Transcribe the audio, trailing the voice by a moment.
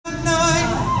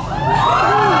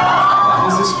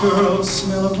girl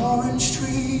smell of orange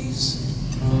trees?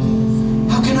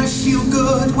 How can I feel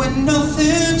good when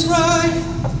nothing's right?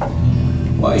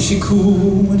 Why is she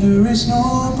cool when there is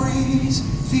no breeze?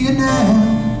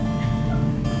 Vietnam,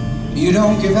 you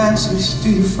don't give answers,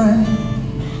 do you, friend?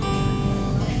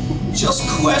 Just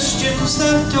questions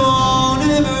that don't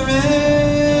ever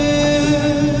end.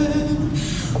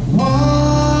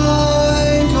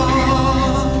 Why,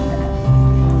 God?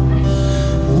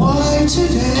 Why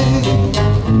today?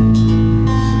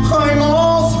 I'm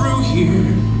all through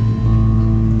here,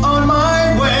 on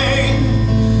my way.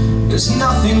 There's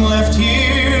nothing left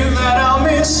here that I'll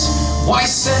miss. Why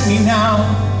send me now,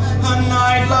 a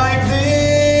night like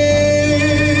this?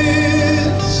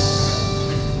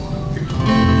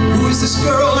 Who is this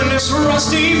girl in this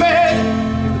rusty bed?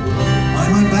 Why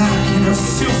am I back in her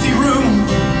filthy room?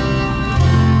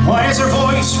 Why is her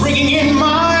voice ringing in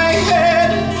my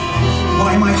head?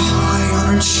 Why am I high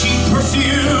on her cheap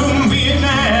perfume?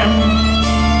 Vietnam.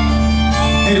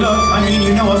 Hey look, I mean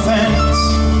you no offense,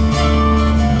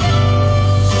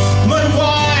 but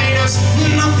why does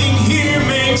nothing here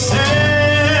make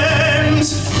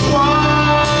sense?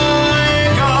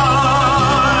 Why,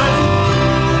 God,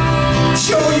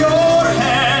 show your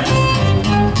hand?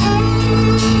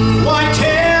 Why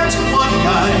can't one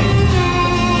guy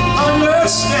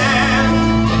understand?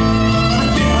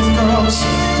 I've been with girls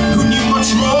who knew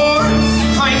much more.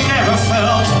 I never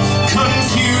felt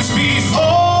confused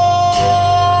before.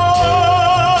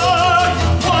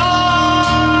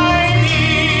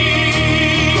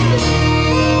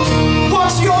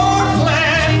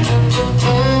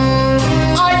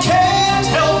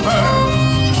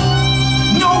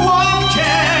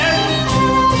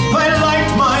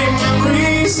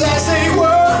 As they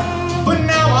were, but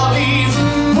now I'll leave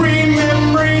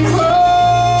remembering her.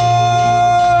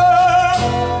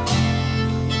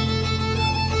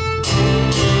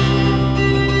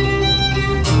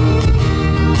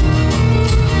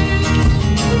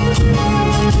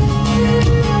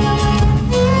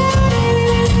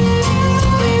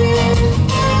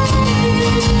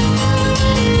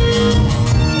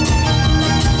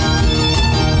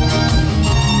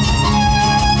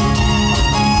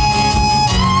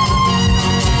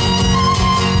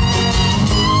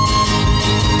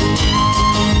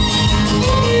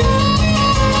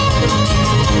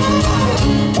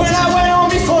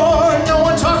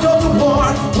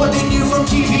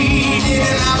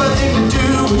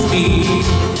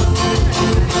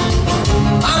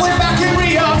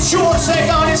 Sure,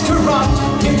 Saigon is corrupt.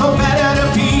 It felt better to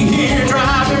be here,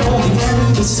 driving on the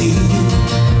embassy.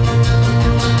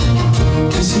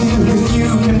 'Cause here if you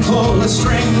can pull a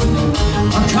string,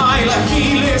 a guy like me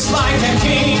lives like a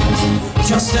king.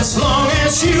 Just as long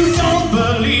as you don't burn